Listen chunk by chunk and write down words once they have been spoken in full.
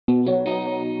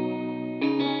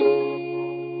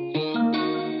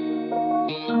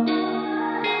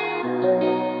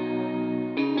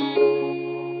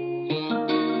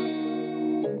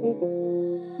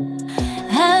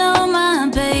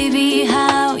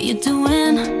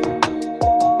doing?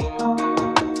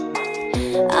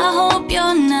 I hope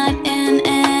you're not in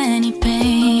any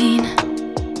pain.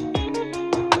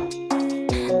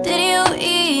 Did you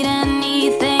eat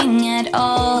anything at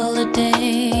all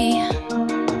today?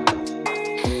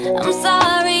 I'm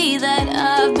sorry that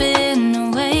I've been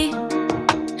away.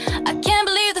 I can't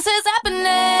believe this is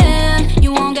happening.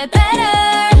 You won't get better.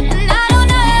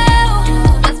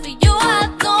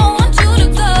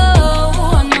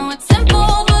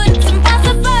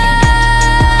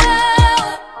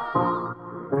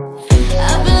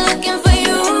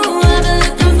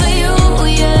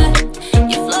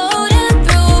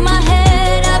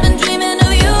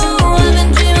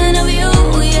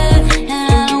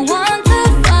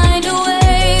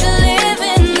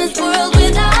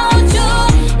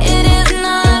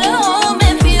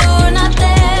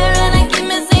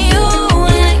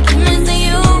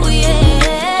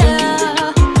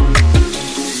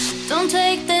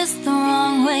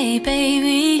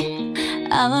 Baby,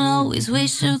 I will always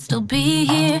wish you'd still be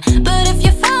here. But if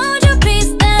you found your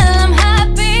peace, then I'm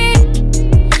happy,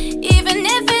 even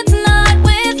if it's not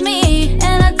with me.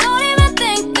 And I don't even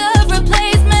think of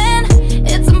replacement.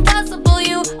 It's impossible,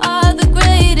 you are the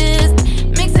greatest.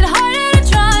 Makes it harder to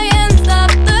try and stop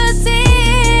the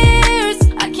tears.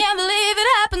 I can't believe it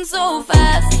happened so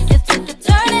fast. It took a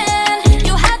turning,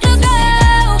 you had to go.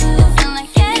 It's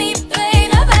unlike any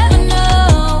pain I've ever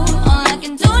known. All I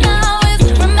can do now is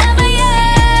remember you.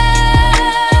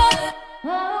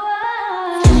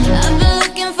 I've been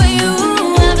looking for you,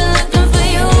 I've been looking for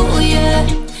you, yeah.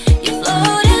 You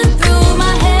floated through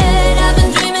my head. I've been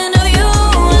dreaming of you,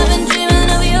 I've been dreaming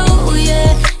of you,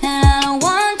 yeah. And I don't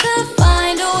want to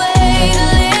find a way to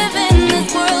live in this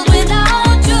world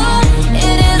without you.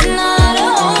 It is not a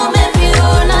home if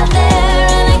you're not there.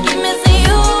 And I keep missing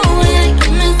you, and I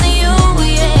keep missing you,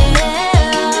 yeah.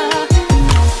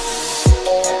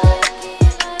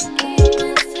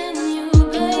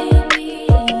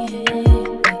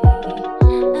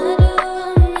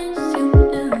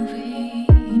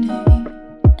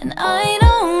 And I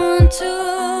don't want to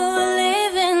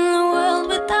live in the world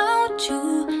without you.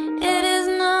 It is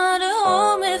not a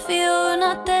home if you're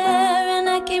not there, and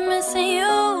I keep missing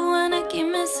you.